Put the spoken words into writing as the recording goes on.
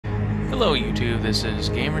Hello YouTube, this is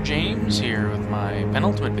Gamer James here with my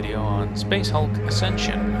penultimate video on Space Hulk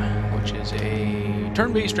Ascension, which is a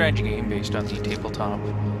turn-based strategy game based on the tabletop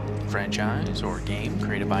franchise or game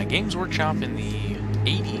created by Games Workshop in the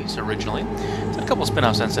 80s originally. It's had a couple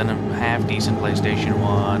spin-offs since then, a half-decent PlayStation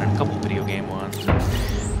 1 and a couple video game ones.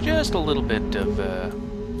 Just a little bit of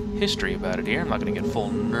history about it here. I'm not going to get full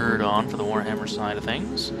nerd on for the Warhammer side of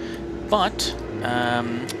things, but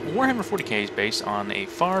Warhammer 40k is based on a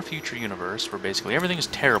far future universe where basically everything is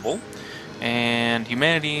terrible, and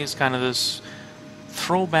humanity is kind of this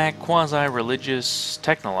throwback, quasi-religious,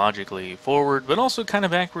 technologically forward, but also kind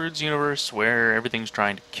of backwards universe where everything's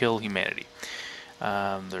trying to kill humanity.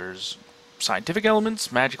 There's scientific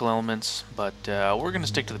elements, magical elements, but we're going to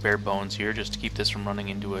stick to the bare bones here just to keep this from running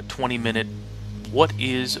into a 20-minute what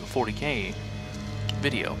is 40k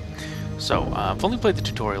video. So, I've only played the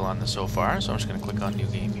tutorial on this so far, so I'm just going to click on New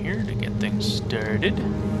Game here to get things started.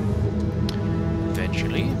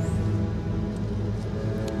 Eventually.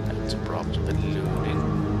 Having some problems with it loading.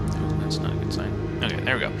 Ooh, that's not a good sign. Okay,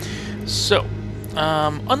 there we go. So,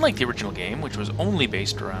 unlike the original game, which was only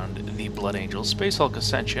based around the Blood Angels, Space Hulk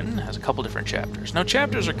Ascension has a couple different chapters. Now,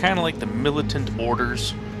 chapters are kind of like the militant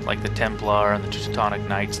orders, like the Templar and the Teutonic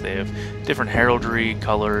Knights. They have different heraldry,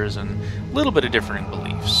 colors, and a little bit of differing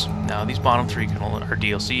beliefs. Now, these bottom three are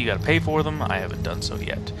DLC, you gotta pay for them. I haven't done so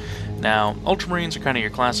yet. Now, Ultramarines are kind of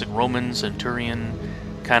your classic Roman, Centurion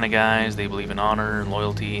kind of guys. They believe in honor and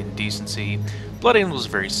loyalty and decency. Blood Angels is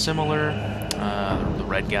very similar. The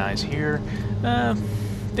red guys here,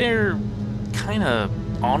 they're kind of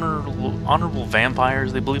honorable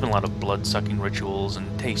vampires. They believe in a lot of blood-sucking rituals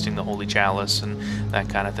and tasting the holy chalice and that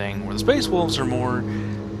kind of thing, where the Space Wolves are more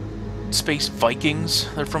space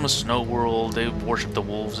Vikings. They're from a snow world. They worship the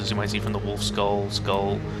wolves, as you might see from the wolf skull,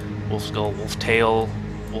 wolf tail,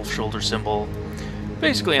 wolf shoulder symbol.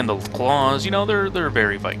 Basically, and the claws, you know, they're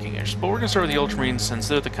very Vikingish. But we're going to start with the Ultramarines, since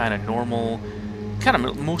they're the kind of normal, kind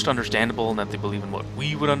of most understandable, in that they believe in what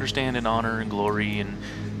we would understand in honor and glory and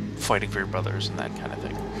fighting for your brothers and that kind of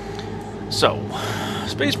thing. So,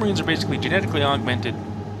 Space Marines are basically genetically augmented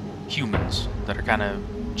humans that are kind of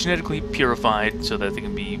genetically purified so that they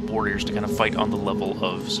can be warriors to kind of fight on the level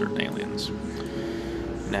of certain aliens.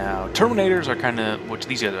 Now, Terminators are kind of, which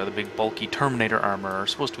these guys are, the big bulky Terminator armor, are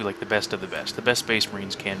supposed to be like the best of the best. The best Space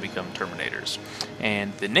Marines can become Terminators.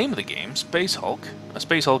 And the name of the game, Space Hulk, a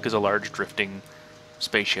Space Hulk is a large drifting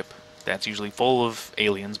spaceship that's usually full of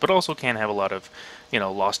aliens, but also can have a lot of, you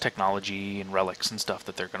know, lost technology and relics and stuff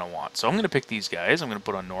that they're going to want. So I'm going to pick these guys. I'm going to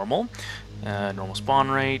put on normal. Normal spawn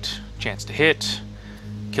rate, chance to hit.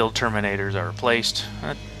 Killed Terminators are replaced.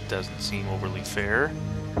 That doesn't seem overly fair.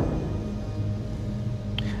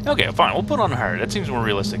 Okay, fine. We'll put on hard. That seems more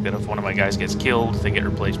realistic that if one of my guys gets killed, they get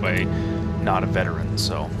replaced by not a veteran.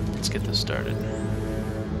 So let's get this started.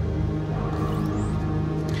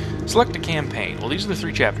 Select a campaign. Well, these are the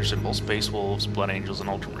three chapter symbols: Space Wolves, Blood Angels, and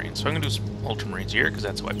Ultramarines. So I'm going to do Ultramarines here, because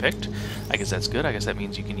that's who I picked. I guess that's good. I guess that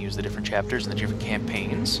means you can use the different chapters and the different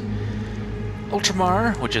campaigns.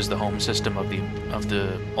 Ultramar, which is the home system of the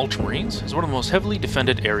Ultramarines, is one of the most heavily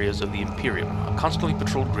defended areas of the Imperium, a constantly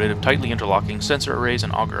patrolled grid of tightly interlocking sensor arrays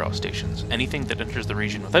and auger stations. Anything that enters the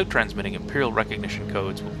region without transmitting Imperial recognition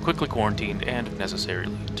codes will be quickly quarantined and, if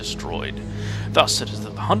necessarily, destroyed. Thus, it is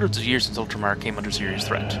hundreds of years since Ultramar came under serious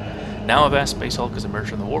threat. Now a vast Space Hulk has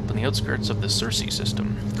emerged from the warp on the outskirts of the Circe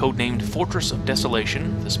system. Codenamed Fortress of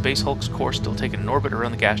Desolation, the Space Hulk's course will take an orbit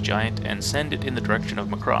around the gas giant and send it in the direction of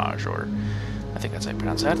Macrage, or I think that's how you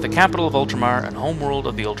pronounce that, the capital of Ultramar and homeworld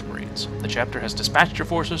of the Ultramarines. The chapter has dispatched your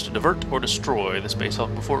forces to divert or destroy the Space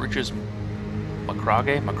Hulk before it reaches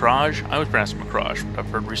Macrage? I always pronounce it Macrage, but I've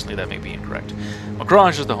heard recently that may be incorrect.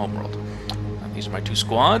 Macrage is the homeworld. These are my two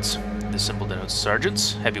squads. This symbol denotes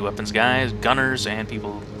sergeants, heavy weapons guys, gunners, and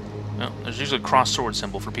people. Well, there's usually a cross sword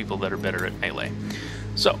symbol for people that are better at melee.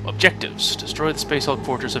 So, objectives. Destroy the Space Hulk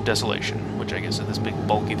Fortress of Desolation, which I guess is this big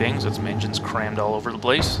bulky thing, so it's engines crammed all over the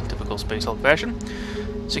place, typical Space Hulk fashion.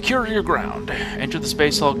 Secure your ground. Enter the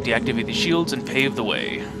Space Hulk, deactivate the shields, and pave the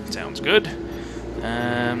way. Sounds good.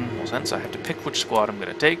 Well, since I have to pick which squad I'm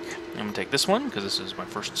going to take, I'm going to take this one, because this is my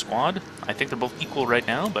first squad. I think they're both equal right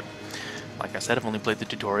now, but like I said, I've only played the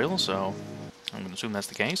tutorial, so I'm going to assume that's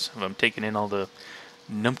the case. If I'm taking in all the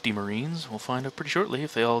numpty Marines, we'll find out pretty shortly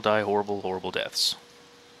if they all die horrible, horrible deaths.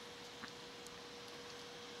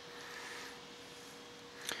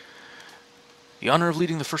 The honor of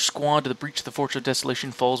leading the first squad to the breach of the Fortress of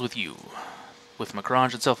Desolation falls with you. With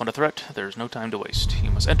Macrage itself under threat, there is no time to waste. You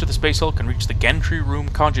must enter the Space Hulk and reach the Gantry Room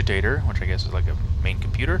Cogitator, which I guess is like a main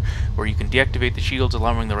computer, where you can deactivate the shields,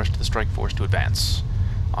 allowing the rest of the strike force to advance.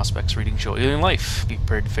 Aspects reading show alien life. Be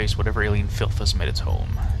prepared to face whatever alien filth has made its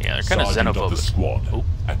home. Yeah, they're kind of Sergeant of the xenophobic. squad, Oh.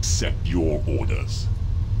 accept your orders.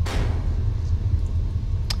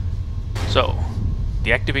 So,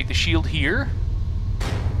 deactivate the shield here,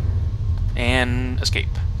 and escape.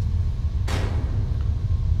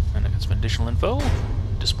 And I got some additional info.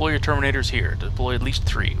 Deploy your Terminators here. Deploy at least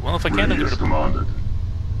 3. Well, if I can, I'm going to commanded.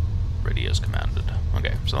 Ready as commanded.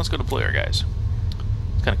 Okay, so let's go deploy our guys.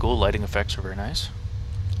 It's kind of cool. Lighting effects are very nice.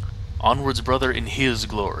 Onwards, brother, in his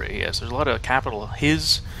glory. Yes, there's a lot of capital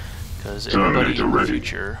his, because everybody in the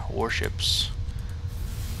future worships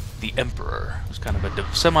the Emperor, who's kind of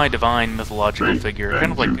a semi-divine mythological figure,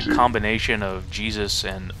 kind of like a combination of Jesus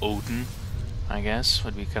and Odin, I guess,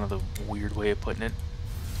 would be kind of the weird way of putting it.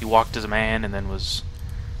 He walked as a man and then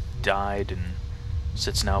died and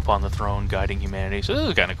sits now upon the throne guiding humanity. So this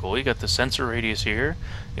is kind of cool. You got the sensor radius here.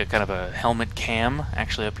 You got kind of a helmet cam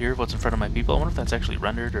actually up here, what's in front of my people. I wonder if that's actually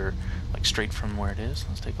rendered or like straight from where it is.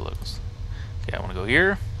 Let's take a look. Okay, I want to go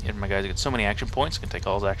here. And my guys get so many action points. I can take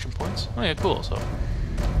all his action points. Oh yeah, cool. So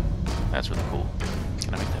that's really cool.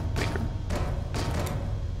 Can I make that bigger?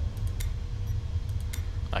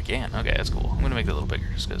 I can. Okay, that's cool. I'm going to make it a little bigger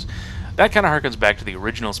just because that kind of harkens back to the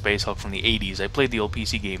original Space Hulk from the 80s. I played the old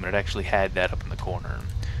PC game and it actually had that up in the corner.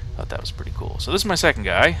 I thought that was pretty cool. So this is my second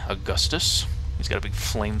guy, Augustus. He's got a big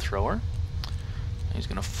flamethrower. He's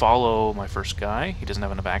going to follow my first guy. He doesn't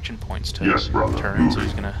have enough action points to turn, so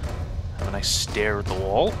he's going to have a nice stare at the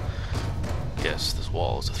wall. Yes, this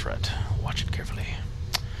wall is a threat. Watch it carefully.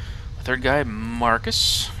 My third guy,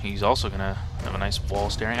 Marcus. He's also going to have a nice wall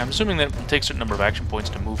staring. I'm assuming that it takes a certain number of action points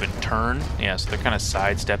to move and turn. Yeah, so they're kind of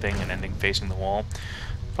sidestepping and ending facing the wall.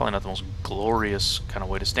 Probably not the most glorious kind of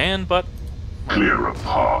way to stand, but... Clear a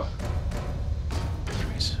path.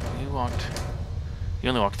 So he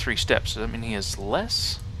only walked 3 steps. Does that mean he has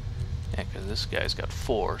less? Yeah, because this guy's got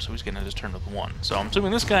 4, so he's going to just turn with 1. So I'm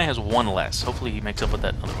assuming this guy has 1 less. Hopefully he makes up with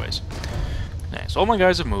that in other ways. Okay, so all my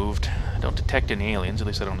guys have moved. I don't detect any aliens, at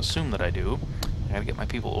least I don't assume that I do. I gotta get my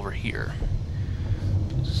people over here.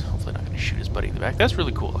 He's hopefully not going to shoot his buddy in the back. That's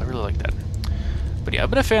really cool. I really like that. But yeah, I've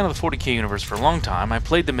been a fan of the 40k universe for a long time. I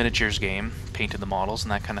played the miniatures game, painted the models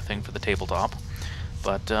and that kind of thing for the tabletop.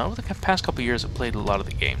 But over the past couple of years, I've played a lot of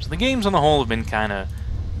the games. The games on the whole have been kind of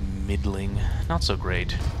middling. Not so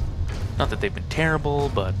great. Not that they've been terrible,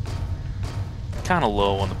 but kind of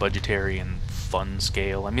low on the budgetary and fun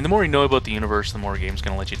scale. I mean, the more you know about the universe, the more a game's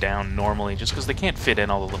going to let you down normally, just because they can't fit in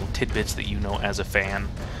all the little tidbits that you know as a fan.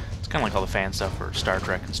 It's kind of like all the fan stuff for Star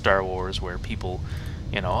Trek and Star Wars, where people,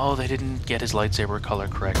 you know, oh, they didn't get his lightsaber color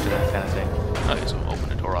correct, or that kind of thing. Okay, so open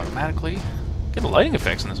the door automatically. Get the lighting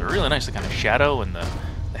effects in this are really nice. The kind of shadow and the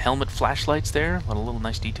helmet flashlights there. A lot of little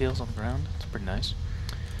nice details on the ground. It's pretty nice.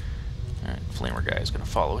 Alright, Flamer guy is going to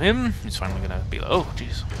follow him. He's finally going to be like, oh,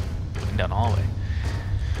 jeez, looking down the hallway.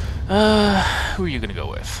 Who are you going to go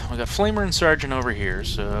with? We got Flamer and Sergeant over here,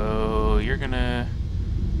 so you're going to...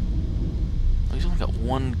 Well, he's only got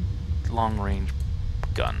 1 long-range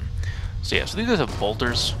gun. So yeah, so these guys have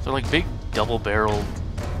bolters. They're like big double-barreled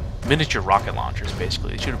miniature rocket launchers,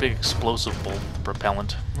 basically. They shoot a big explosive bolt with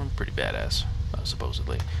propellant. Pretty badass,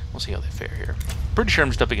 supposedly. We'll see how they fare here. Pretty sure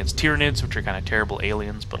I'm just up against Tyranids, which are kind of terrible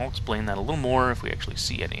aliens, but I'll explain that a little more if we actually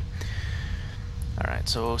see any. Alright,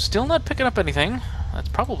 so still not picking up anything. That's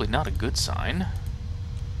probably not a good sign.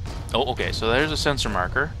 Oh, okay, so there's a sensor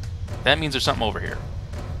marker. That means there's something over here.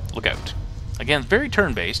 Look out. Again, it's very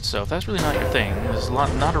turn-based, so if that's really not your thing, this is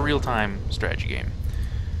not a real-time strategy game.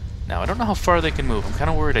 Now, I don't know how far they can move. I'm kind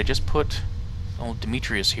of worried I just put old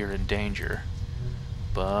Demetrius here in danger.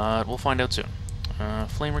 But we'll find out soon.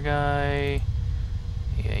 Flamer guy...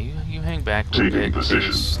 Yeah, you hang back a little bit in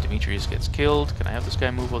case Demetrius gets killed. Can I have this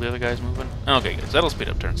guy move while the other guy's moving? Okay, good. So that'll speed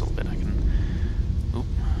up turns a little bit. I can... Oop.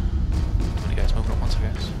 Too many guys moving at once, I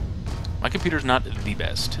guess. My computer's not the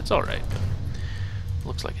best. It's alright, but...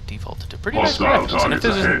 Looks like it defaulted to pretty nice graphics. And if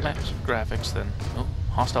this isn't max graphics, then... Oh,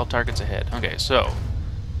 hostile targets ahead. Okay, so...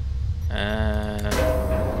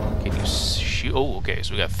 can you shoot... Oh, okay,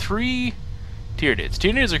 so we got 3 Tyranids.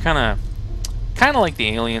 Tyranids are kind of like the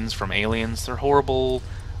aliens from Aliens. They're horrible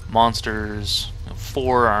monsters.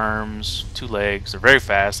 4 arms, 2 legs. They're very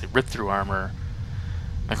fast. They rip through armor.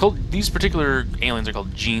 These particular aliens are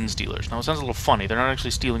called gene stealers. Now, it sounds a little funny. They're not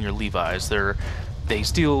actually stealing your Levi's. They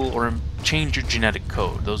steal or change your genetic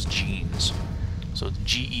code, those genes. So it's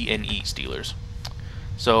G-E-N-E stealers.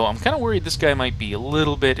 So I'm kind of worried this guy might be a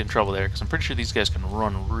little bit in trouble there, because I'm pretty sure these guys can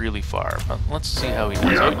run really far. But let's see how he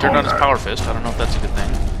does. Oh, he turned on his power fist. I don't know if that's a good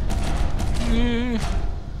thing.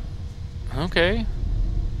 Okay.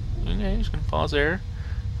 Okay, just gonna pause there.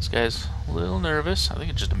 This guy's a little nervous. I think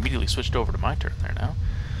it just immediately switched over to my turn there now.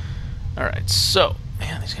 Alright, so,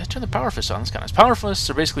 man, these guys turn the power fists on. That's kind of nice. Power fists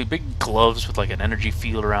are basically big gloves with like an energy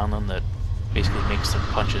field around them that basically makes their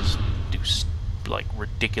punches do like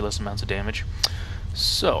ridiculous amounts of damage.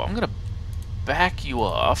 So, I'm gonna back you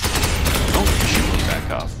off. Oh, shoot me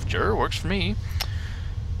back off. Sure, works for me.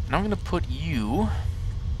 And I'm gonna put you...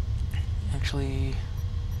 Actually...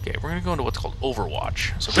 Okay, we're gonna go into what's called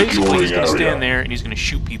Overwatch. So basically, he's gonna stand there and he's gonna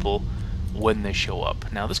shoot people when they show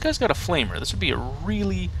up. Now, this guy's got a flamer. This would be a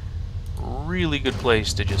really good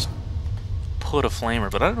place to just put a flamer,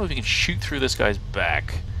 but I don't know if he can shoot through this guy's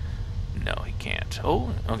back. No, he can't.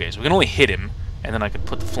 Oh, okay, so we can only hit him, and then I could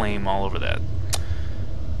put the flame all over that.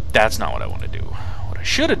 That's not what I want to do. What I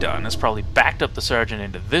should have done is probably backed up the sergeant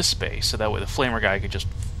into this space, so that way the flamer guy could just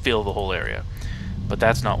fill the whole area. But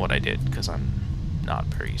that's not what I did, because I'm not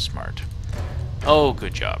very smart. Oh,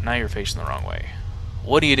 good job. Now you're facing the wrong way.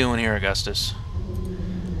 What are you doing here, Augustus?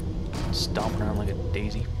 Stomping around like a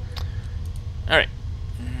daisy. Alright.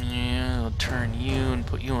 Yeah, I'll turn you and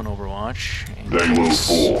put you on Overwatch. They will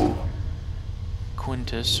fall.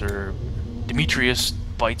 Quintus, or Demetrius,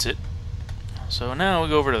 bites it. So now we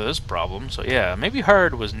go over to this problem. So yeah, maybe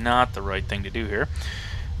hard was not the right thing to do here.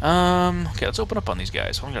 Okay, let's open up on these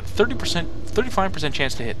guys. So I've got a 30%, 35%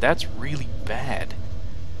 chance to hit. That's really bad.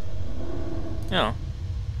 You know.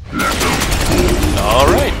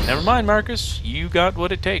 Alright, never mind, Marcus. You got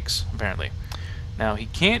what it takes, apparently. Now, he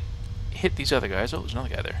can't hit these other guys. Oh, there's another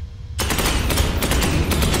guy there.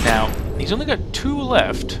 Now, he's only got 2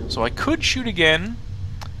 left, so I could shoot again,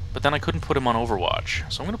 but then I couldn't put him on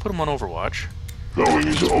Overwatch. So I'm going to put him on Overwatch.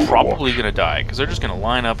 He's probably going to die, because they're just going to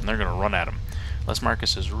line up and they're going to run at him. Unless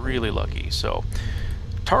Marcus is really lucky. So,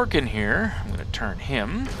 Tarkin here, I'm going to turn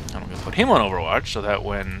him, and I'm going to put him on Overwatch, so that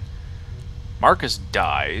when Marcus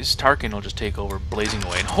dies, Tarkin will just take over, blazing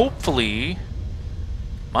away. And hopefully,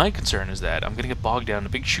 my concern is that I'm going to get bogged down in a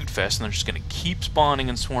big shoot fest, and they're just going to keep spawning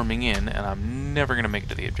and swarming in, and I'm never going to make it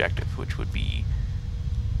to the objective, which would be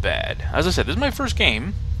bad. As I said, this is my first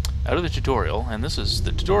game out of the tutorial, and this is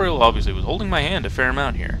the tutorial. Obviously was holding my hand a fair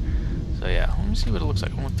amount here. So yeah, let me see what it looks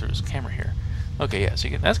like. I'll look through this camera here. Okay, yeah, so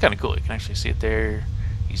you can, that's kind of cool. You can actually see it there.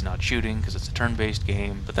 He's not shooting because it's a turn-based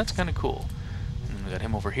game, but that's kind of cool. And we got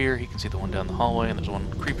him over here. He can see the one down the hallway, and there's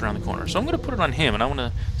one creeping around the corner. So I'm going to put it on him, and I want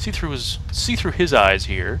to see through his eyes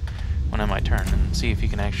here when I might turn and see if he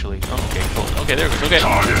can actually. Oh, okay, cool. Okay, there it goes. Okay.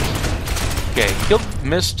 Okay, killed,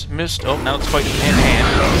 missed. Oh, now it's fighting hand to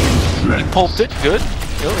hand. He pulped it. Good.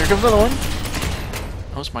 Oh, here comes another one.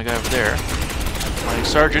 Oh, it's my guy over there. My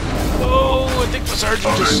sergeant. Oh, I think the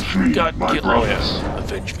sergeant just got killed. Oh, yes.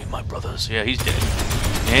 Avenge me, my brothers. Yeah, he's dead.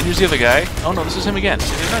 And here's the other guy. Oh, no, this is him again.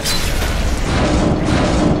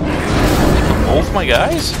 Both my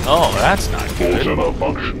guys? Oh, that's not good.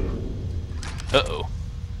 Uh-oh.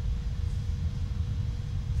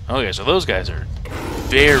 Okay, so those guys are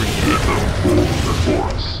very dead.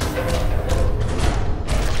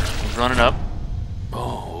 He's running up.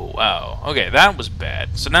 Oh, wow. Okay, that was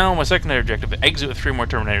bad. So now my secondary objective, exit with 3 more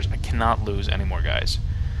Terminators. I cannot lose any more guys.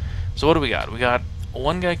 So what do we got? We got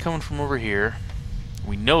one guy coming from over here.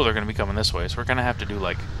 We know they're going to be coming this way, so we're going to have to do,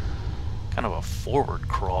 like, kind of a forward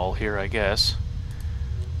crawl here, I guess.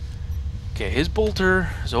 Okay, his bolter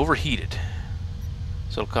is overheated.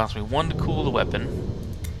 So it'll cost me 1 to cool the weapon.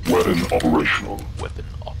 Weapon operational. Weapon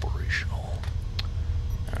operational.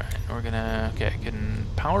 Alright, we're gonna... Okay, I can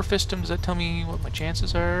power fist him. Does that tell me what my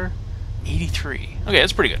chances are? 83. Okay,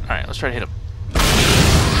 that's pretty good. Alright, let's try to hit him.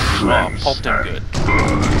 Oh, pulped him good.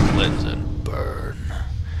 Cleanse and burn.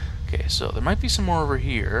 Okay, so there might be some more over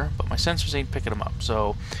here, but my sensors ain't picking them up.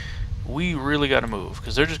 So we really gotta move,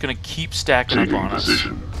 because they're just gonna keep stacking up on us.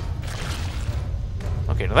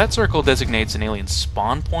 Okay, now that circle designates an alien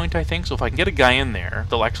spawn point, I think, so if I can get a guy in there,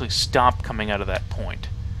 they'll actually stop coming out of that point.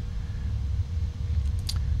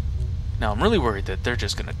 Now, I'm really worried that they're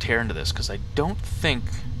just going to tear into this, because I don't think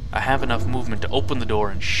I have enough movement to open the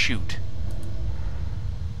door and shoot.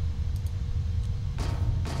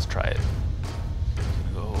 Let's try it.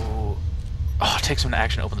 Go. Oh, it takes some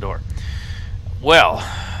action to open the door. Well,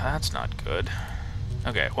 that's not good.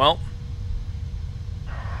 Okay, well...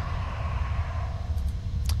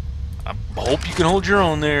 I hope you can hold your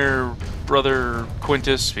own there, brother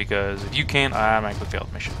Quintus, because if you can't, I might have failed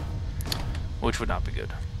the mission. Which would not be good.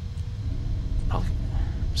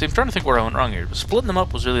 See, I'm trying to think where I went wrong here. Splitting them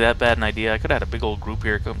up was really that bad an idea. I could have had a big old group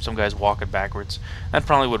here, some guys walking backwards. That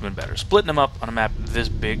probably would have been better. Splitting them up on a map this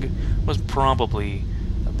big was probably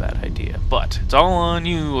a bad idea. But it's all on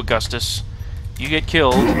you, Augustus. You get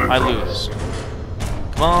killed, I lose.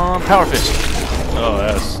 Come on, power fist. Oh,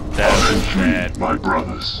 that was bad. My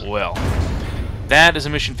brothers. Well, that is a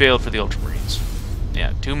mission failed for the Ultramarines.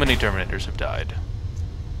 Yeah, too many Terminators have died.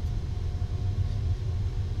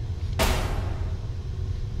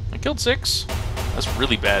 I killed 6. That's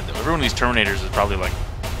really bad, though. Every one of these Terminators is probably like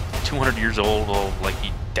 200 years old, or like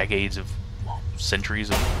decades of, well, centuries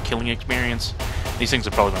of killing experience. These things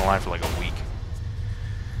have probably been alive for like a week.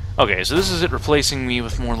 Okay, so this is it replacing me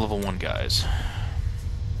with more level 1 guys.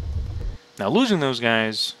 Now, losing those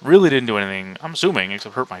guys really didn't do anything, I'm assuming,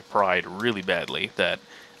 except hurt my pride really badly, that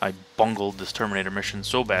I bungled this Terminator mission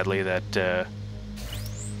so badly that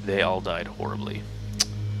they all died horribly.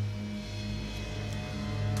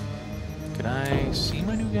 Can I see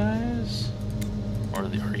my new guys? Or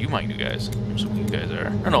are you my new guys? I'm assuming you guys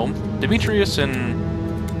are. Oh no, Demetrius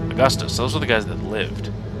and Augustus, those are the guys that lived.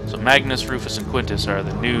 So Magnus, Rufus, and Quintus are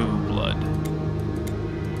the new blood.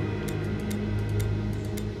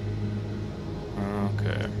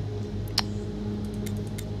 Okay.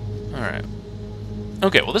 Alright.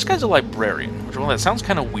 Okay, well this guy's a librarian, which, well, that sounds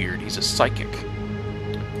kind of weird. He's a psychic.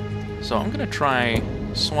 So I'm going to try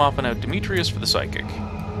swapping out Demetrius for the psychic.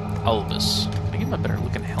 Elvis. Can I give him a better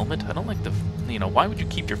looking helmet? I don't like the... You know, why would you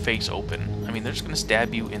keep your face open? I mean, they're just going to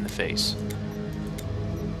stab you in the face.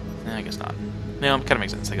 I guess not. No, it kind of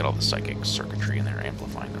makes sense. They got all the psychic circuitry in there,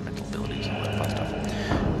 amplifying their mental abilities and all that fun stuff.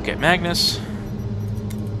 Okay, Magnus.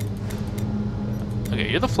 Okay,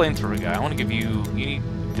 you're the flamethrower guy. I want to give you... You need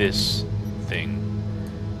this thing.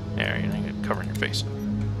 There, you're not covering your face.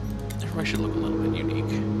 Everybody should look a little bit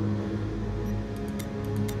unique.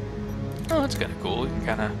 Oh, that's kind of cool. You can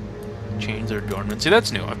kind of change their adornment. See,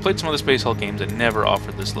 that's new. I've played some other Space Hulk games that never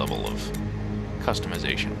offered this level of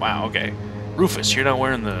customization. Wow, okay. Rufus, you're not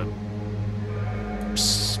wearing the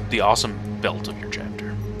awesome belt of your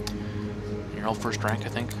chapter. You're all first rank, I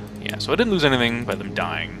think? Yeah, so I didn't lose anything by them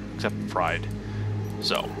dying, except pride.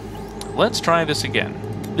 So, let's try this again.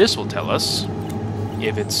 This will tell us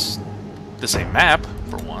if it's the same map,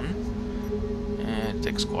 for one.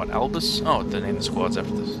 Take squad Albus. Oh, the name of the squad's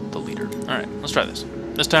after the leader. Alright, let's try this.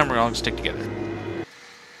 This time we're all going to stick together.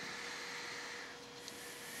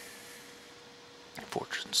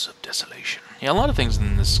 Fortress of Desolation. Yeah, a lot of things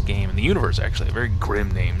in this game, in the universe actually, are very grim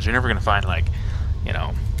names. You're never going to find, like, you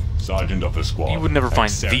know... Sergeant of the squad. You would never find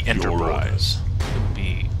accept the Enterprise. It would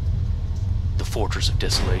be the Fortress of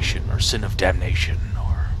Desolation, or Sin of Damnation,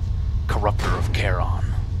 or Corruptor of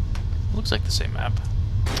Charon. It looks like the same map.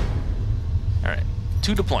 Alright.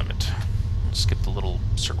 To deployment. Let's skip the little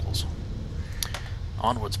circles.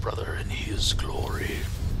 Onwards, brother, in his glory.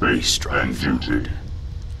 We strive and duty.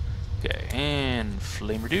 Okay, and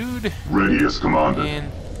Flamer Dude. Ready as commanded.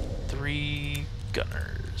 And 3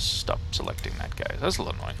 gunners. Stop selecting that guy. That's a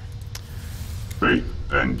little annoying. Faith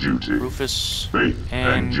and duty. Rufus. Faith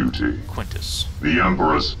and duty. Quintus. The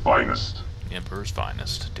Emperor's finest. The Emperor's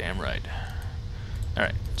finest. Damn right.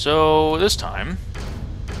 Alright, so this time...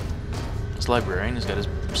 This librarian has got his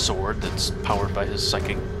sword that's powered by his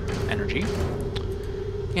psychic energy.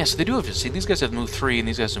 Yeah, so they do have to see, these guys have to move 3 and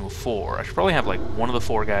these guys have to move 4. I should probably have like one of the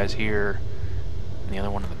 4 guys here and the other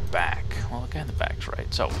one in the back. Well, the guy in the back's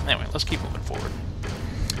right. So, anyway, let's keep moving forward.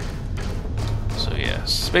 So,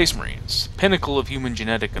 yes, Space Marines. Pinnacle of human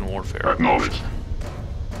genetic and warfare. Acknowledged.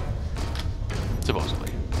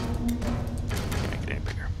 Supposedly. Can't make it any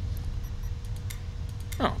bigger.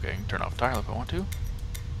 Oh, okay, I can turn off entirely if I want to.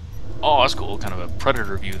 Oh, that's cool. Kind of a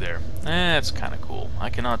Predator view there. That's kind of cool. I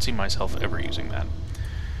cannot see myself ever using that.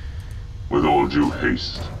 With all due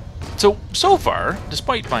haste. So far,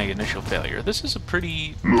 despite my initial failure, this is a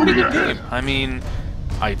pretty good game. I mean,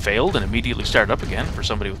 I failed and immediately started up again for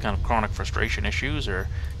somebody with kind of chronic frustration issues or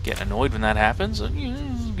getting annoyed when that happens. It's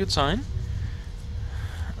a good sign.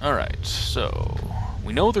 Alright, so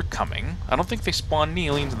we know they're coming. I don't think they spawn any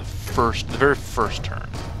aliens in the very first turn.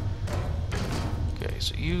 Okay,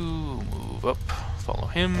 so you move up, follow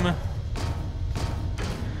him.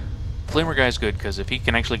 Flamer guy's good, because if he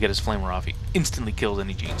can actually get his flamer off, he instantly kills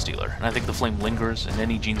any Gene Stealer. And I think the flame lingers, and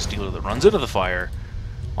any Gene Stealer that runs into the fire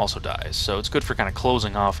also dies. So it's good for kind of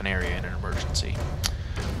closing off an area in an emergency.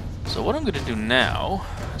 So what I'm going to do now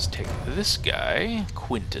is take this guy,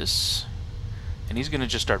 Quintus, and he's going to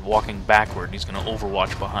just start walking backward, and he's going to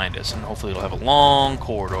overwatch behind us, and hopefully it'll have a long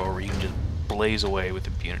corridor where he can just blaze away with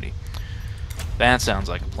impunity. That sounds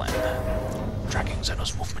like a plan. Tracking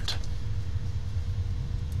Xenos movement.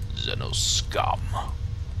 Xenos scum.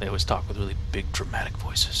 They always talk with really big, dramatic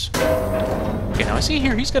voices. Okay, now I see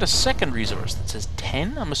here he's got a second resource that says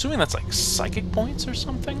 10. I'm assuming that's like psychic points or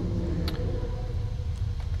something.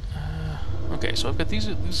 Okay, so I've got these.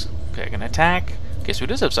 Okay, I can attack. Okay, so he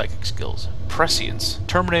does have psychic skills. Prescience.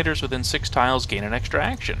 Terminators within 6 tiles gain an extra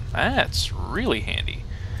action. That's really handy.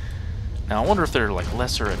 Now I wonder if they're like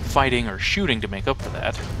lesser at fighting or shooting to make up for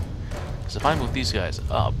that. Because if I move these guys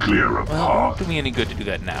up, Clear a well, it won't path. do me any good to do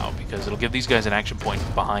that now, because it'll give these guys an action point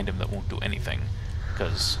behind him that won't do anything,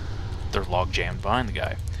 because they're log jammed behind the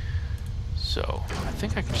guy. So I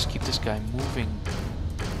think I can just keep this guy moving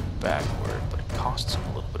backward, but it costs him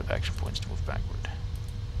a little bit of action points to move backward.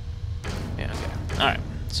 Yeah, okay. Alright,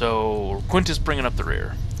 so Quint is bringing up the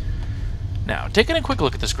rear. Now, taking a quick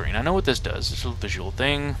look at the screen, I know what this does. It's a visual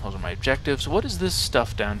thing. Those are my objectives. What is this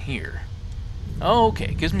stuff down here? Oh, okay,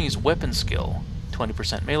 it gives me his weapon skill.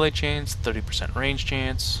 20% melee chance, 30% range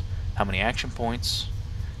chance. How many action points?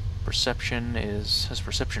 Perception has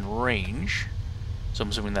perception range. So I'm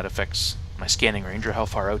assuming that affects my scanning range, or how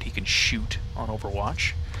far out he can shoot on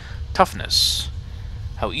Overwatch. Toughness.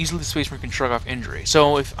 How easily the Space Marine can shrug off injury.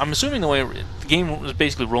 So if I'm assuming the game was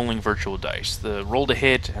basically rolling virtual dice. The roll to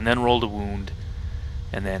hit, and then roll to wound,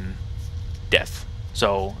 and then death.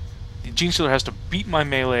 So the Gene Stealer has to beat my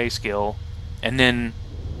melee skill, and then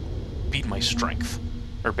beat my strength.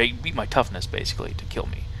 Or beat my toughness, basically, to kill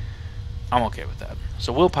me. I'm okay with that.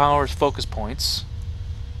 So willpower is focus points.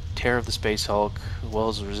 Terror of the Space Hulk, as well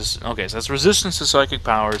as resistance. Okay, so that's resistance to psychic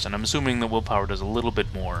powers, and I'm assuming the willpower does a little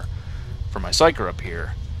bit more for my Psyker up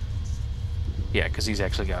here. Yeah, because he's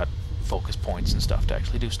actually got focus points and stuff to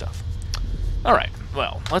actually do stuff. Alright,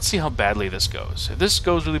 well, let's see how badly this goes. If this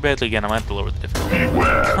goes really badly again, I might have to lower the difficulty.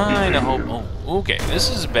 Kinda hope... Oh, okay, this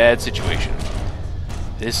is a bad situation.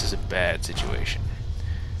 This is a bad situation.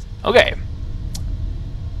 Okay.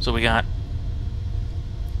 So we got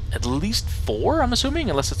at least 4, I'm assuming,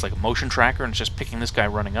 unless it's like a motion tracker and it's just picking this guy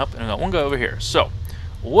running up, and we got one guy over here. So,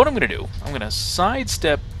 what I'm going to do, I'm going to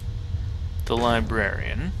sidestep the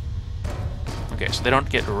Librarian. Okay, so they don't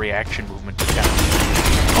get a reaction movement to count.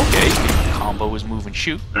 Okay, combo is move and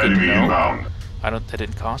shoot. Good to Enemy know. inbound. That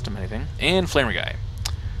didn't cost him anything. And Flamer Guy.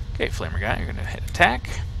 Okay, Flamer Guy, you're going to hit attack.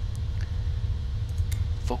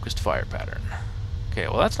 Focused fire pattern. Okay,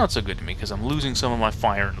 well that's not so good to me because I'm losing some of my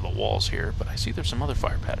fire into the walls here, but I see there's some other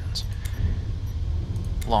fire patterns.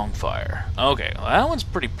 Long fire. Okay, well that one's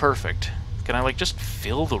pretty perfect. Can I like just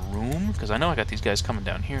fill the room? Because I know I got these guys coming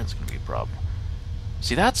down here, it's going to be a problem.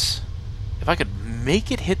 See, that's... If I could make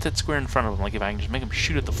it hit that square in front of them, like if I can just make them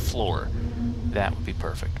shoot at the floor, that would be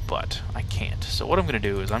perfect, but I can't. So what I'm going to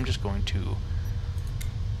do is I'm just going to...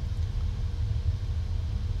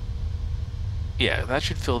 Yeah, that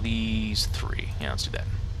should fill these 3. Yeah, let's do that.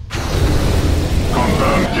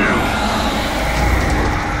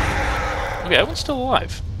 Okay, that one's still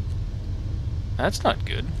alive. That's not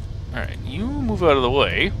good. Alright, you move out of the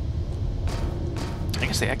way. I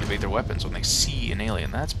guess they activate their weapons when they see an alien.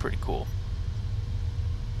 That's pretty cool.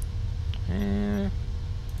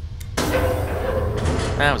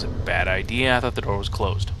 That was a bad idea. I thought the door was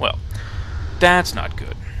closed. Well, that's not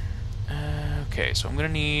good. Okay, so I'm going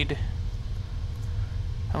to need...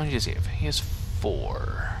 How many does he have? He has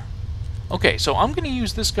 4. Okay, so I'm going to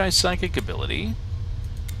use this guy's psychic ability.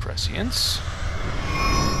 Prescience.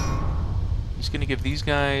 He's going to give these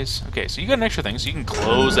guys... Okay, so you got an extra thing, so you can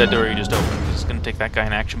close that door you just opened. It's going to take that guy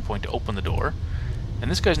an action point to open the door. And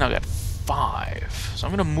this guy's now got 5. So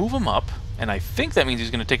I'm going to move him up, and I think that means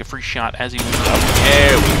he's going to take a free shot as he moves up.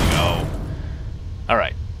 There we go.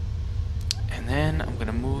 Alright. And then I'm going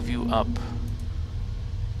to move you up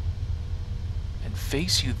and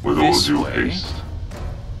face you this way.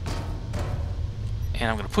 And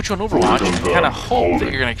I'm going to put you on Overwatch and kind of hope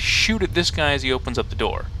that you're going to shoot at this guy as he opens up the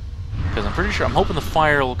door. Because I'm pretty sure, I'm hoping the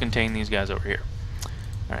fire will contain these guys over here.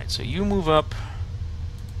 Alright, so you move up.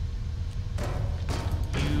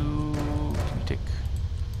 Can you take...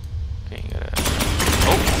 Okay, you gotta...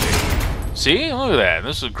 Oh! See? Look at that.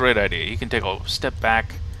 This is a great idea. You can take a step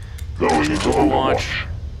back. Going to Overwatch.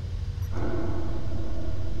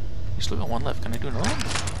 You still got 1 left. Can I do another one?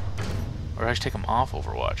 Or I should take him off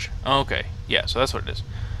Overwatch. Oh, okay. Yeah, so that's what it is.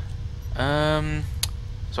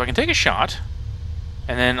 So I can take a shot,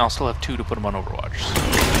 and then I'll still have 2 to put him on Overwatch.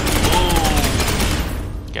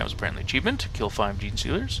 Whoa! Okay, that was apparently achievement. Kill 5 Gene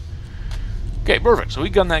Stealers. Okay, perfect. So we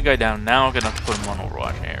gunned that guy down. Now I'm going to have to put him on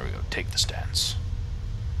Overwatch. There we go. Take the stance.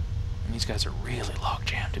 And these guys are really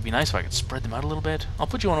log-jammed. It'd be nice if I could spread them out a little bit. I'll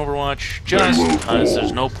put you on Overwatch just because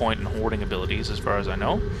there's no point in hoarding abilities as far as I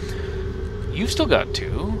know. You've still got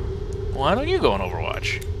 2. Why don't you go on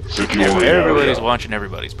Overwatch? Yeah, everybody's watching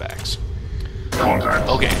everybody's backs. Contact.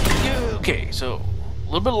 Okay. Okay, so a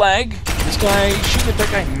little bit of lag. This guy, shoot at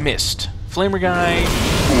that guy, missed. Flamer guy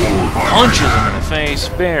punches him in the face.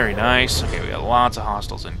 Very nice. Okay, we got lots of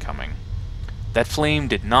hostiles incoming. That flame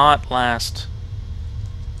did not last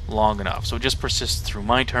long enough, so it just persists through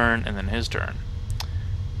my turn and then his turn.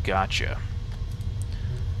 Gotcha.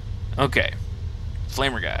 Okay.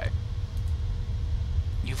 Flamer guy.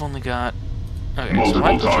 You've only got... Okay, Multiple so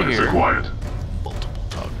I put you targets here. acquired. Multiple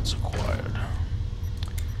targets acquired.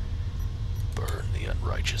 Burn the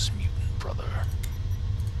unrighteous mutant brother.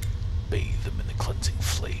 Bathe them in the cleansing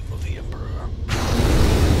flame of the Emperor.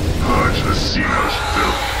 Purge the sealer's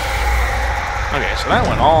filth. Okay, so that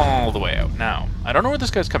went all the way out. Now, I don't know where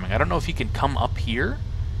this guy's coming. I don't know if he can come up here.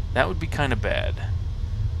 That would be kind of bad.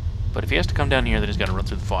 But if he has to come down here, then he's got to run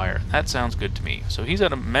through the fire. That sounds good to me. So he's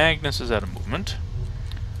out of... Magnus is out of movement.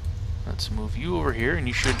 Let's move you over here, and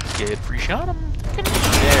you should get free shot him. There. Oh,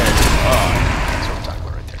 that's what I'm talking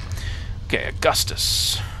about right there. Okay,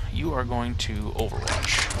 Augustus. You are going to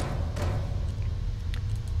Overwatch.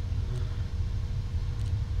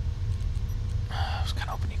 I was kind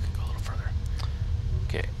of hoping you could go a little further.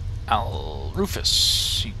 Okay,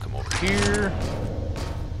 Rufus. You come over here.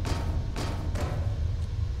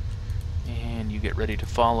 And you get ready to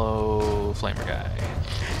follow Flamer Guy.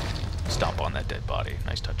 Stomp on that dead body.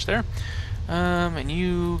 Nice touch there. And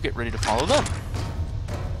you get ready to follow them.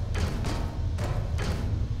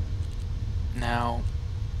 Now,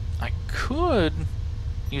 I could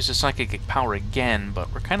use the psychic power again,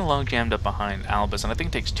 but we're kind of long jammed up behind Albus, and I think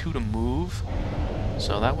it takes 2 to move,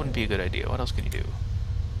 so that wouldn't be a good idea. What else can you do?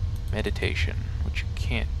 Meditation, which you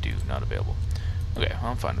can't do, not available. Okay,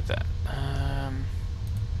 well, I'm fine with that.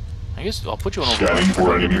 I guess I'll put you on Overwatch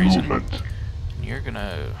for no good reason. And you're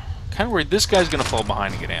gonna... kind of worried this guy's gonna fall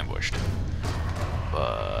behind and get ambushed.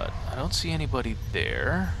 But I don't see anybody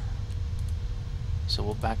there. So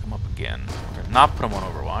we'll back him up again. We're gonna not put him on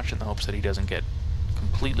Overwatch in the hopes that he doesn't get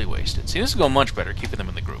completely wasted. See, this is going much better, keeping them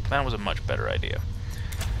in the group. That was a much better idea.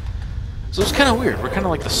 So it's kind of weird. We're kind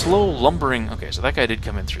of like the slow lumbering... Okay, so that guy did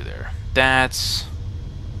come in through there. That's...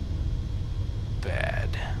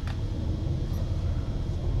 bad.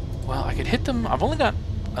 Well, I could hit them... I've only got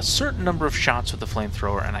a certain number of shots with the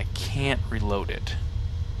flamethrower, and I can't reload it.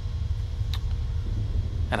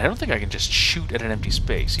 And I don't think I can just shoot at an empty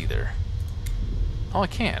space, either. Oh, I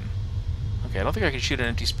can. Okay, I don't think I can shoot an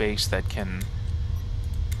empty space that can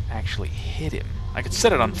actually hit him. I could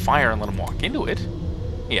set it on fire and let him walk into it.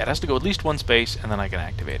 Yeah, it has to go at least one space, and then I can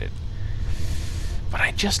activate it. But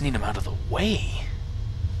I just need him out of the way.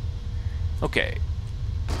 Okay.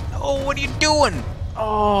 Oh, what are you doing?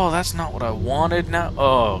 Oh, that's not what I wanted now.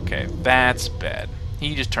 Oh, okay. That's bad.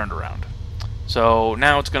 He just turned around. So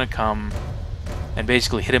now it's going to come and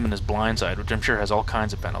basically hit him in his blind side, which I'm sure has all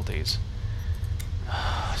kinds of penalties.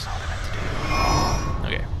 That's not what I meant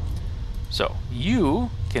to do. Okay. So, you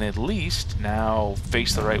can at least now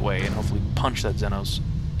face the right way and hopefully punch that Xenos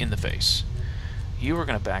in the face. You are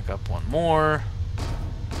going to back up one more.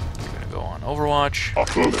 You're going to go on Overwatch.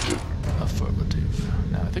 Affirmative.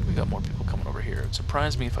 Affirmative. Now, I think we got more people coming over here. It'd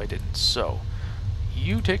surprise me if I didn't. So,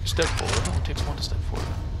 you take a step forward. It only takes one to step forward.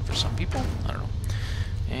 For some people, I don't know.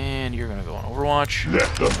 And you're going to go on Overwatch.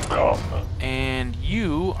 Let them come. And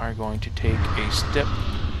you are going to take a step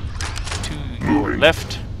to your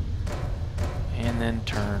left. And then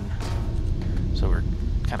turn. So we're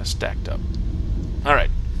kind of stacked up. Alright.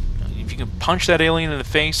 If you can punch that alien in the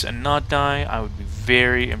face and not die, I would be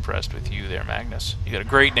very impressed with you there, Magnus. You got a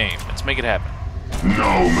great name. Let's make it happen.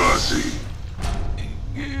 No mercy.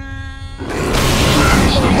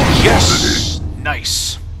 Yes!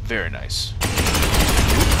 Nice. Very nice.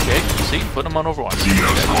 Okay, see? Put him on Overwatch.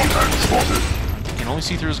 Xenos contact spotted. You can only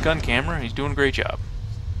see through his gun camera. He's doing a great job.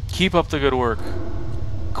 Keep up the good work,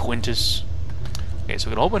 Quintus. Okay, so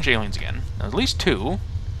we got a whole bunch of aliens again. Now, at least 2.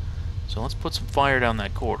 So let's put some fire down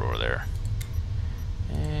that corridor there.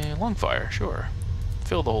 Long fire, sure.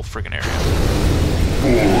 Fill the whole friggin' area.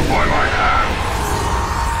 Fall by my hand.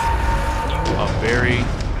 You are very,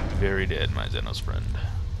 very dead, my Xenos friend.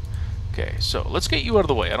 Okay, so let's get you out of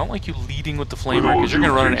the way. I don't like you leading with the flamer because you're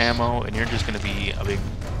going to run out of ammo and you're just going to be a big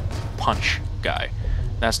punch guy.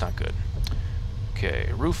 That's not good.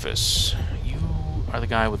 Okay, Rufus, you are the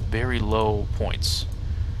guy with very low points.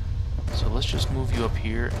 So let's just move you up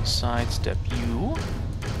here and sidestep you.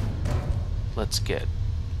 Let's get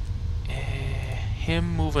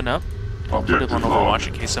him moving up. I'll put him on Overwatch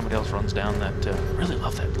in case somebody else runs down that... I really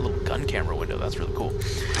love that little gun camera window. That's really cool.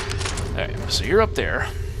 Alright, so you're up there.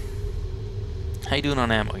 How you doing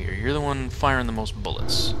on ammo here? You're the one firing the most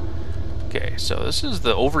bullets. Okay, so this is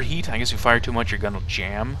the overheat. I guess if you fire too much, your gun will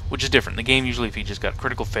jam, which is different. In the game, usually if you just got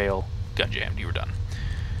critical fail, gun jammed, you were done.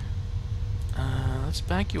 Let's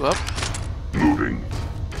back you up. Moving.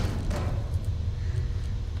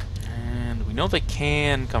 And we know they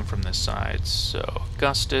can come from this side, so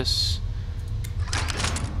Augustus,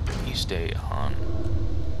 you stay on.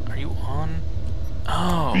 Are you on?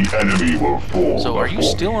 Oh. The enemy will fall. So are you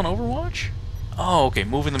before still me. on Overwatch? Oh, okay.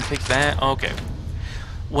 Moving them takes that. Okay.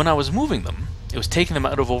 When I was moving them, it was taking them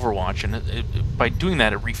out of Overwatch, and by doing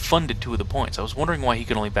that, it refunded 2 of the points. I was wondering why he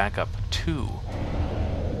could only back up 2.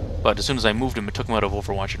 But as soon as I moved him, it took him out of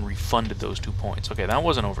Overwatch and refunded those 2 points. Okay, that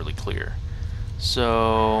wasn't overly clear.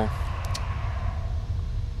 So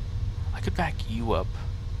I could back you up,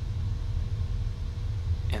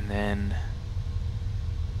 and then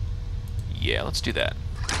yeah, let's do that.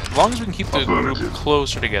 As long as we can keep the group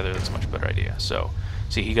closer together, that's a much better idea. So,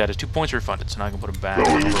 see, he got his 2 points refunded, so now I can put him back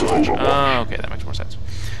on Overwatch. Oh, okay, that makes more sense.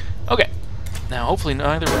 Okay, now hopefully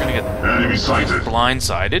neither we're gonna get Enemy sighted.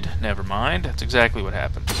 blindsided. Never mind, that's exactly what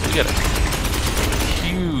happened. So we got a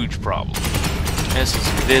huge problem. This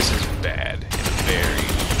is bad in a very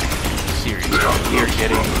serious way. We are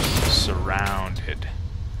getting surrounded,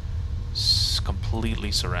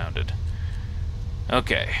 completely surrounded.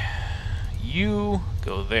 Okay. You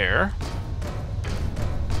go there.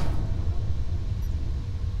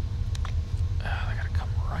 I gotta come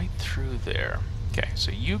right through there. Okay,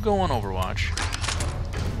 so you go on Overwatch.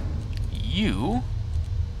 You...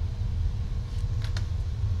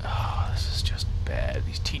 Oh, this is just bad.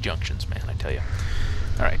 These T-junctions, man, I tell you.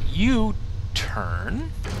 Alright, you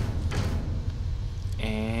turn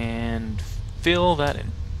and fill that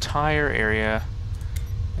entire area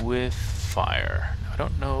with fire. I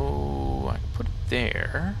don't know. I can put it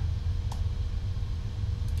there.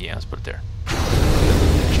 Yeah, let's put it there.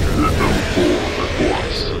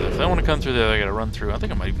 So if I want to come through there, I gotta run through. I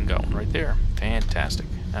think I might even got one right there. Fantastic.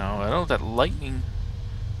 Now, I don't know what that lightning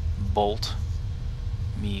bolt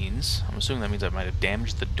means. I'm assuming that means I might have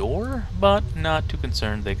damaged the door, but not too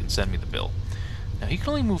concerned. They can send me the bill. Now, he can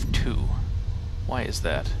only move 2. Why is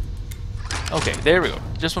that? Okay, there we go.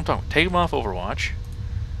 Just what I'm talking about. Take him off Overwatch.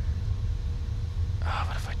 Oh,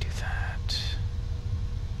 what if I do that?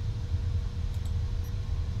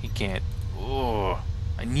 He can't. Oh,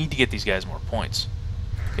 I need to get these guys more points.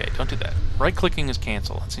 Okay, don't do that. Right-clicking is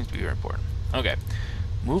cancel. That seems to be very important. Okay,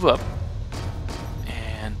 move up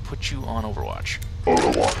and put you on Overwatch.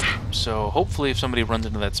 Overwatch. So hopefully, if somebody runs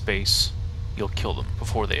into that space, you'll kill them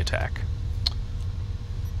before they attack.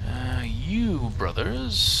 You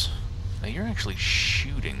brothers. Now you're actually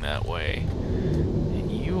shooting that way.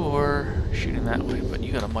 You're shooting that way, but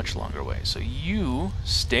you got a much longer way. So you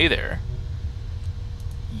stay there.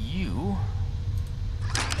 You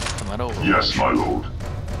come out over. Yes, my lord.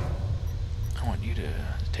 I want you to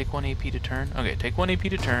take 1 AP to turn. Okay, take 1 AP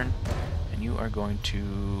to turn, and you are going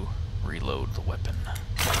to reload the weapon.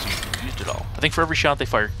 So you've used it all. I think for every shot they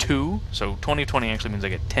fire 2, so 20/20 actually means I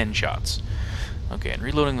get 10 shots. Okay, and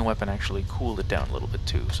reloading the weapon actually cooled it down a little bit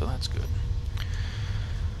too, so that's good.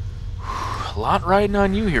 A lot riding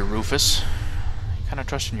on you here, Rufus. You're kind of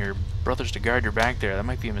trusting your brothers to guard your back there. That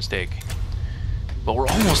might be a mistake. But we're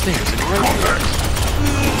almost there. It's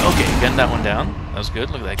okay, gunned that one down. That was good.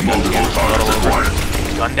 Look at that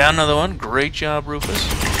gun. Gun down another one. Great job, Rufus.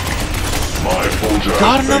 My bolter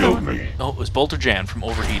Got another failed one. me. Oh, it was Bolter Jan from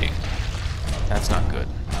overheating. That's not good.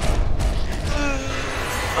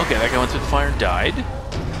 Okay, that guy went through the fire and died.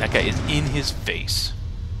 That guy is in his face.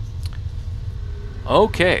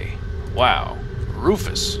 Okay. Wow.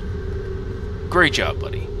 Rufus. Great job,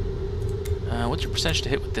 buddy. What's your percentage to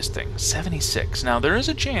hit with this thing? 76. Now, there is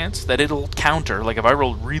a chance that it'll counter. Like, if I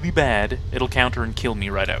roll really bad, it'll counter and kill me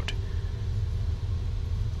right out.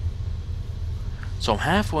 So I'm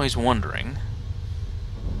halfway wondering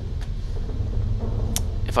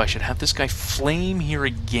if I should have this guy flame here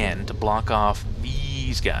again to block off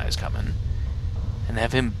these guys coming, and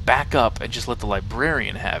have him back up and just let the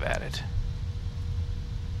librarian have at it.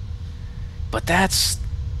 But that's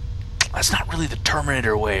not really the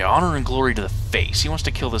Terminator way. Honor and glory to the face. He wants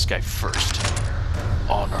to kill this guy first.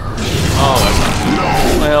 Honor. Oh, that's not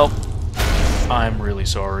good. Well, I'm really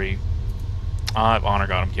sorry. Honor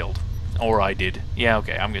got him killed. Or I did. Yeah,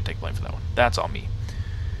 okay, I'm gonna take blame for that one. That's all me.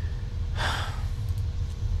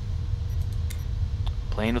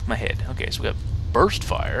 Playing with my head. Okay, so we got burst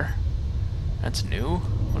fire. That's new.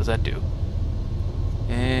 What does that do?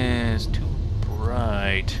 It's too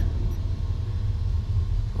bright.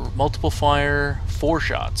 Multiple fire, 4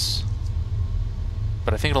 shots.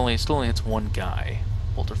 But I think it still only hits 1 guy.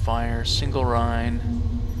 Bolter fire, single Rhine.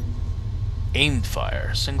 Aimed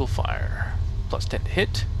fire, single fire. Plus 10 to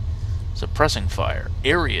hit. Suppressing fire,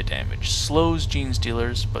 area damage. Slows gene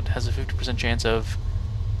stealers, but has a 50% chance of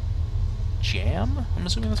jam? I'm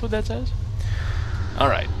assuming that's what that says?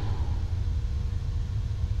 Alright.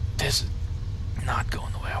 This is not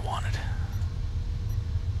going the way I wanted.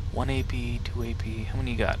 1 AP, 2 AP. How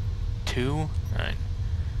many you got? 2? Alright.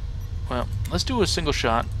 Well, let's do a single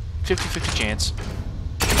shot. 50-50 chance.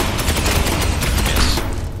 Miss.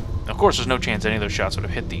 Of course, there's no chance any of those shots would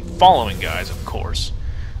have hit the following guys, of course.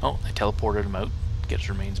 Oh, I teleported him out. Get his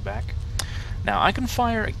remains back. Now, I can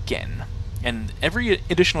fire again. And every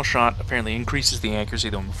additional shot apparently increases the accuracy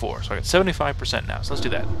than before. So I got 75% now. So let's do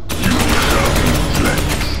that.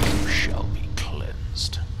 You shall be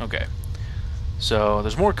cleansed. Okay. So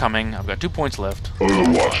there's more coming. I've got 2 points left.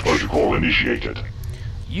 Overwatch protocol initiated.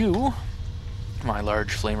 You, my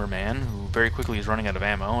large flamer man, who very quickly is running out of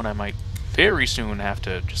ammo, and I might very soon have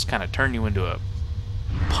to just kind of turn you into a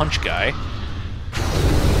punch guy.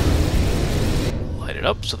 Light it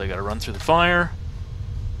up, so they gotta run through the fire.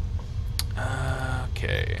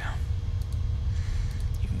 Okay.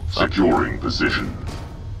 You move up. Securing position.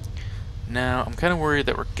 Now, I'm kind of worried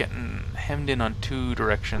that we're getting hemmed in on 2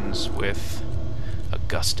 directions with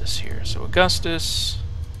Augustus here. So Augustus,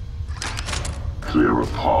 Clear a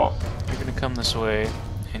path. you're gonna come this way,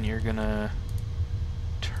 and you're gonna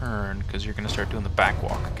turn, because you're gonna start doing the back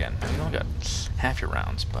walk again. Now, you only got half your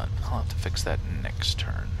rounds, but I'll have to fix that next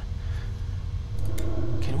turn.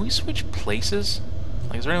 Can we switch places?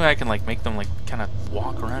 Like, is there any way I can, like, make them, like, kind of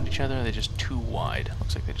walk around each other? Or are they just too wide?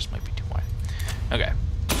 Looks like they just might be too wide. Okay.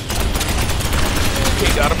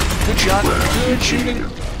 Okay, got him. Good shot. Good shooting.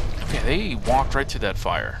 Okay, they walked right through that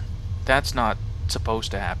fire. That's not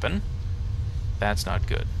supposed to happen. That's not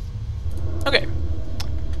good. Okay.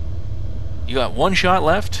 You got 1 shot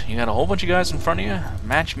left. You got a whole bunch of guys in front of you.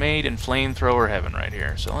 Match made in flamethrower heaven right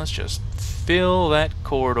here. So let's just fill that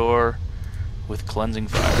corridor with cleansing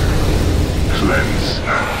fire. Cleanse.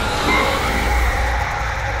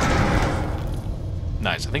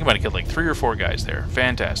 Nice. I think I might have killed like 3 or 4 guys there.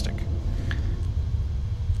 Fantastic.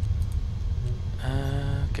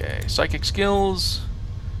 Okay. Psychic skills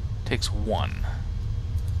takes 1.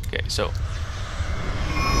 Okay, so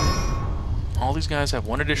all these guys have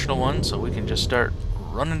 1 additional one, so we can just start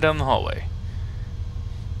running down the hallway.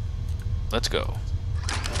 Let's go.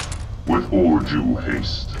 With all due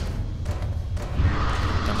haste.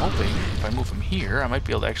 I'm hoping if I move him here, I might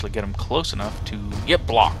be able to actually get him close enough to... Yep,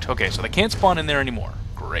 blocked. Okay, so they can't spawn in there anymore.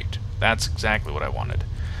 Great. That's exactly what I wanted.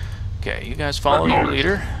 Okay, you guys follow your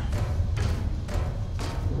leader.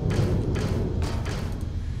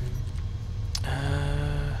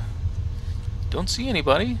 Don't see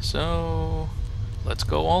anybody, so let's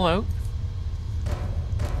go all out.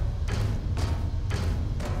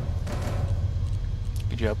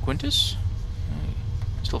 Good job, Quintus.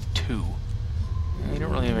 Still have 2. You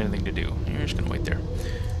don't really have anything to do. You're just gonna wait there.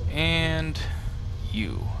 And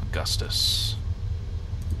you, Augustus.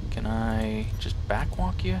 Can I just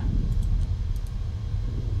backwalk you?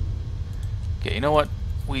 Okay, you know what?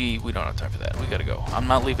 We don't have time for that. We gotta go. I'm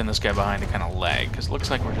not leaving this guy behind to kind of lag, because it looks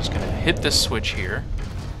like we're just gonna hit this switch here,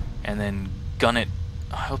 and then gun it.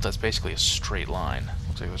 I hope that's basically a straight line.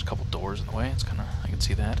 Looks like there's a couple doors in the way. It's kind of, I can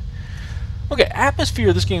see that. Okay,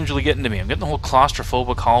 atmosphere. This game's really getting to me. I'm getting the whole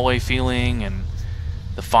claustrophobic hallway feeling, and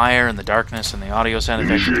the fire and the darkness and the audio sound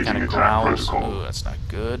effects that kind of growls. Ooh, that's not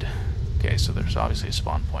good. Okay, so there's obviously a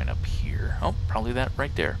spawn point up here. Oh, probably that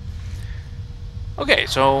right there. Okay,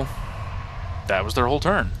 so that was their whole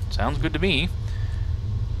turn. Sounds good to me.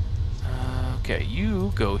 Okay,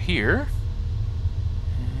 you go here.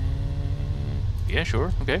 Yeah,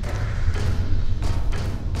 sure. Okay.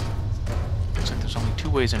 Looks like there's only 2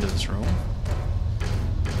 ways into this room.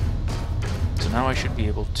 So now I should be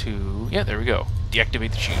able to... Yeah, there we go.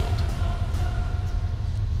 Deactivate the shield.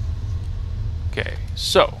 Okay,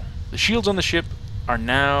 so the shields on the ship are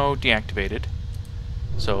now deactivated.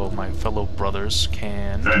 So my fellow brothers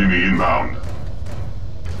can... Enemy inbound.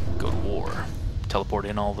 Go to war. Teleport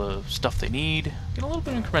in all the stuff they need. Get a little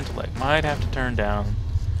bit of incremental lag. Might have to turn down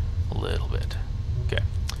a little bit. Okay.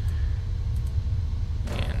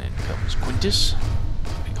 And in comes Quintus.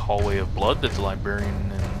 Big hallway of blood that the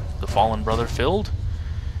librarian and the fallen brother filled.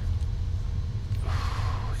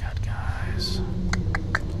 We got guys.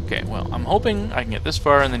 Okay, well, I'm hoping I can get this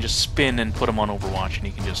far and then just spin and put him on Overwatch, and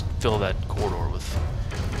he can just fill that corridor with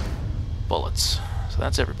bullets. So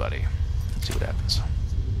that's everybody. Let's see what happens.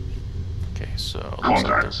 Okay, so looks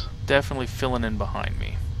like they're definitely filling in behind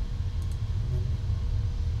me.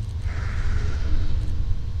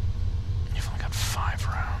 You've only got 5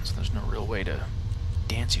 rounds. There's no real way to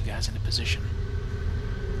dance you guys into position.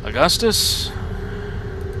 Augustus,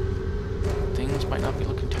 things might not be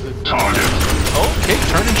looking too good. Okay,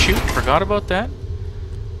 turn and shoot. Forgot about that.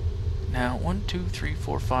 Now, 1, 2, 3,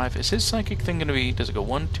 4, 5. Is his psychic thing going to be... Does it go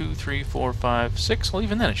 1, 2, 3, 4, 5, 6? Well,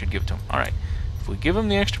 even then it should give it to him. Alright. If we give him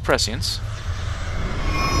the extra prescience,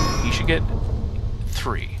 he should get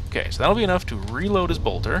 3. Okay, so that'll be enough to reload his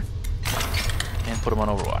bolter. and put him on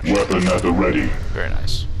Overwatch. Weapon at the ready. Very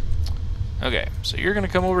nice. Okay, so you're going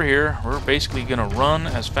to come over here. We're basically going to run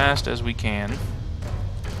as fast as we can.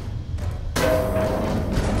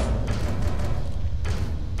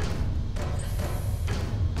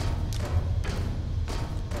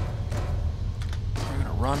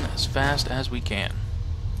 Run as fast as we can.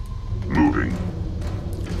 Moving.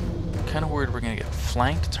 Kind of worried we're going to get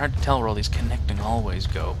flanked. It's hard to tell where all these connecting hallways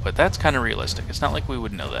go, but that's kind of realistic. It's not like we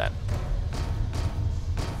would know that.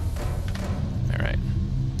 Alright.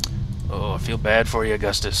 Oh, I feel bad for you,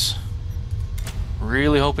 Augustus.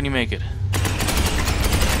 Really hoping you make it.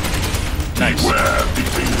 Nice.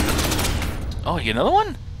 Oh, you get another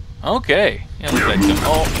one? Okay. Yeah, look at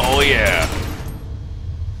that. Oh yeah.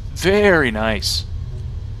 Very nice.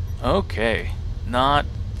 Okay, not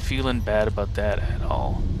feeling bad about that at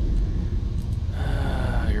all.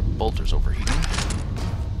 Your bolter's overheating.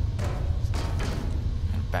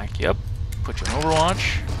 Back you up, put you on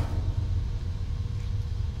Overwatch.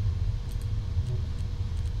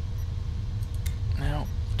 Now,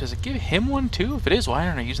 does it give him one too? If it is, why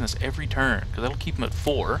aren't I using this every turn? Because that'll keep him at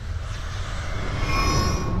 4.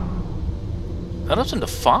 That ups him to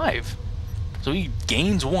 5. So he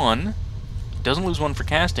gains 1. Doesn't lose 1 for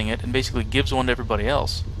casting it, and basically gives 1 to everybody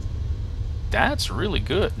else. That's really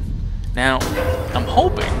good. Now, I'm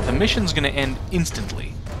hoping the mission's going to end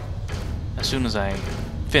instantly as soon as I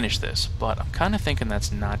finish this, but I'm kind of thinking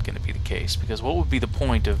that's not going to be the case, because what would be the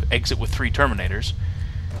point of exit with 3 Terminators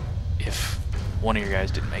if one of your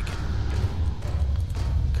guys didn't make it?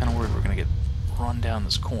 Kind of worried we're going to get run down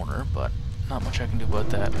this corner, but not much I can do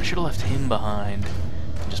about that. I should have left him behind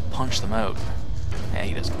and just punched them out. Yeah,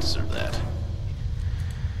 he doesn't deserve that.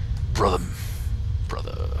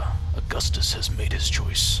 Brother, Augustus has made his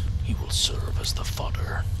choice. He will serve as the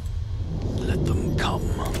fodder. Let them come.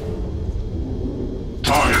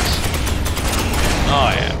 Targets.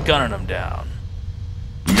 Oh yeah, gunning them down.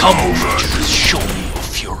 Come, creatures, show me your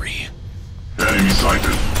fury. Enemy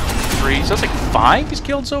sighted. 3, so that's like 5 he's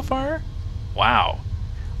killed so far? Wow.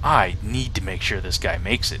 I need to make sure this guy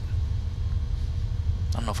makes it.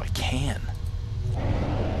 I don't know if I can.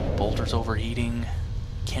 Bolter's overheating.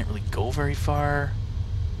 Can't really go very far.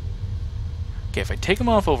 Okay, if I take him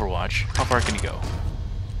off Overwatch, how far can he go?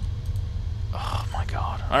 Oh my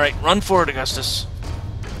god. Alright, run for it, Augustus.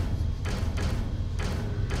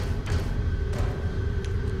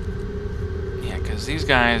 Yeah, because these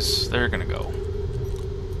guys, they're gonna go.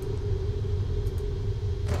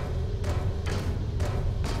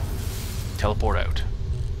 Teleport out.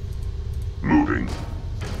 Moving.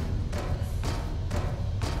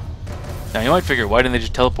 Now you might figure, why didn't they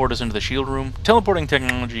just teleport us into the shield room? Teleporting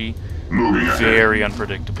technology, Moving ahead. very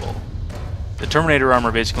unpredictable. The Terminator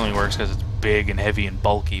armor basically only works because it's big and heavy and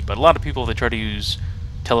bulky, but a lot of people, they try to use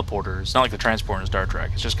teleporters, not like the transport in Star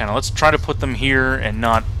Trek. It's just kind of, let's try to put them here and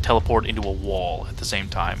not teleport into a wall at the same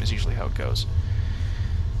time, is usually how it goes.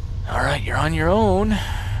 Alright, you're on your own.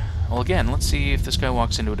 Well, again, let's see if this guy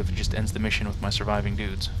walks into it, if it just ends the mission with my surviving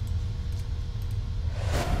dudes.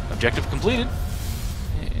 Objective completed.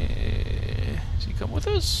 Does he come with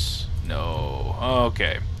us? No.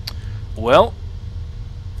 Okay. Well,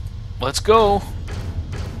 let's go.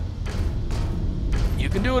 You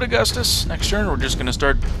can do it, Augustus. Next turn, we're just going to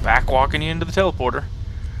start backwalking you into the teleporter.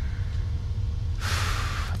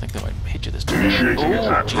 I think they might hit you this time.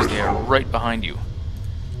 Oh, jeez, they are right behind you.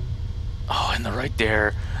 Oh, and they're right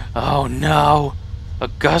there. Oh, no.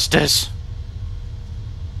 Augustus.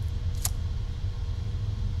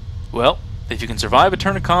 Well, if you can survive a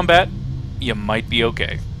turn of combat, you might be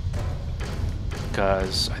okay.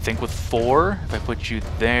 Because I think with 4, if I put you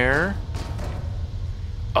there...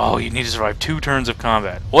 Oh, you need to survive 2 turns of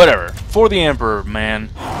combat. Whatever. For the Emperor, man.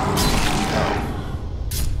 Oh.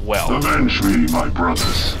 Well. Avenge me, my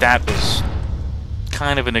brothers. That was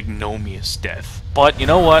kind of an ignominious death. But you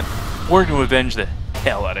know what? We're going to avenge the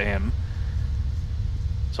hell out of him.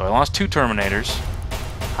 So I lost 2 Terminators.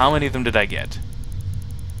 How many of them did I get?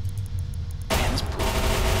 Man, that's brutal.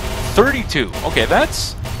 32. Okay,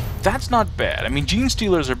 that's not bad. I mean, Gene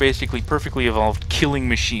Stealers are basically perfectly evolved killing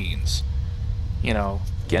machines. You know,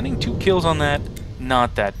 getting 2 kills on that,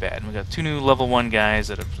 not that bad. And we got 2 new level 1 guys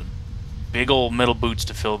that have some big old metal boots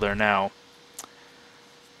to fill there now.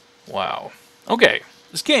 Wow. Okay,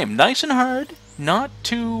 this game, nice and hard. Not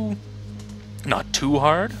too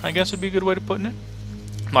hard, I guess would be a good way to put it.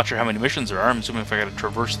 I'm not sure how many missions there are. I'm assuming if I gotta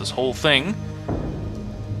traverse this whole thing,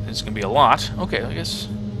 it's gonna be a lot. Okay, I guess...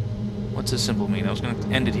 What's this symbol mean? I was gonna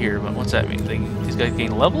end it here, but what's that mean? These guys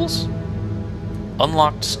gain levels?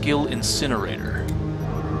 Unlocked skill incinerator.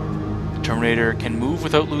 Terminator can move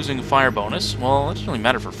without losing a fire bonus. Well, that doesn't really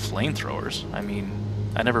matter for flamethrowers. I mean,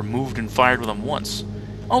 I never moved and fired with them once.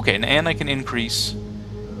 Okay, and I can increase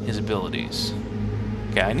his abilities.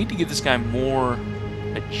 Okay, I need to give this guy more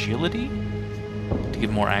agility to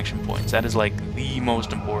give more action points. That is like the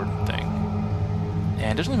most important thing.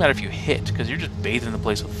 And it doesn't really matter if you hit, because you're just bathing the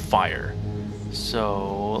place with fire.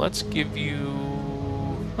 So let's give you...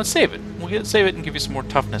 Let's save it. We'll save it and give you some more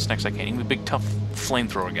toughness next I can. You can be a big tough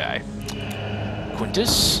flamethrower guy.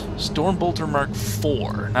 Quintus, Stormbolter Mark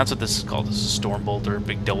IV. That's what this is called. This is a Stormbolter,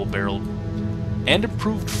 big double-barreled, and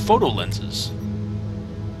improved photo lenses.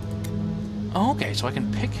 Oh, okay, so I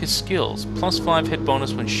can pick his skills. +5 hit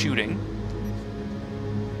bonus when shooting.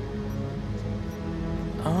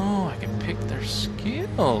 Oh, I can pick their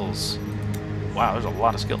skills. Wow, there's a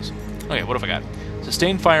lot of skills. Okay, what have I got?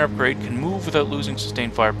 Sustained fire upgrade, can move without losing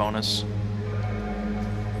sustained fire bonus.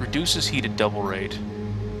 Reduces heat at double rate.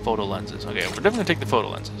 Photo lenses. Okay, we're definitely going to take the photo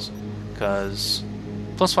lenses. Because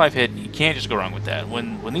 +5 hit, you can't just go wrong with that.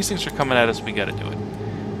 When these things are coming at us, we got to do it.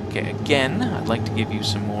 Okay, again, I'd like to give you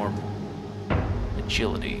some more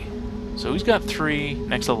agility. So he's got 3,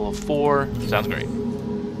 next level of 4. Sounds great.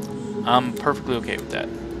 I'm perfectly okay with that.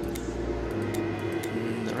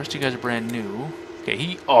 The rest of you guys are brand new.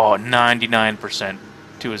 Okay, oh, 99%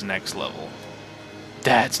 to his next level.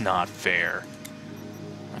 That's not fair.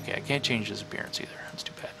 Okay, I can't change his appearance either. That's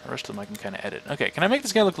too bad. The rest of them I can kind of edit. Okay, can I make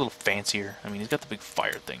this guy look a little fancier? I mean, he's got the big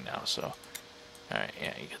fire thing now, so... Alright,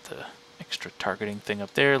 yeah, you got the extra targeting thing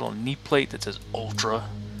up there. A little knee plate that says Ultra.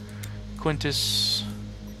 Quintus.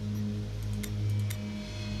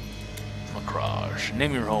 Macrage.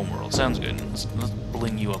 Name your homeworld. Sounds good. Let's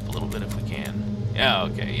bling you up a little bit if we can. Yeah,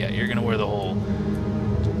 okay, yeah, you're gonna wear the whole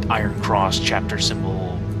Iron Cross chapter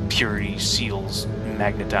symbol, purity seals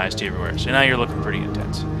magnetized to everywhere. So now you're looking pretty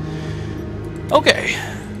intense. Okay.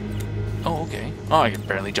 Oh, okay. Oh, I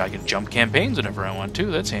can jump campaigns whenever I want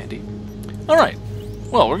to. That's handy. Alright.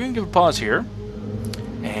 Well, we're gonna give a pause here.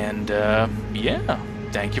 And, yeah.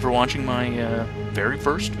 Thank you for watching my very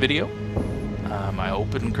first video. I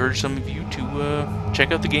hope it encouraged some of you to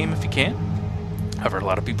check out the game if you can. I've heard a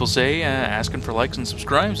lot of people say asking for likes and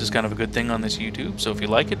subscribes is kind of a good thing on this YouTube, so if you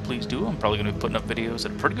like it, please do. I'm probably going to be putting up videos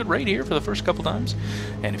at a pretty good rate here for the first couple times.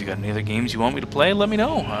 And if you got any other games you want me to play, let me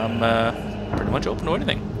know. I'm pretty much open to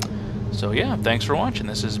anything. So yeah, thanks for watching.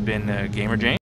 This has been Gamer James.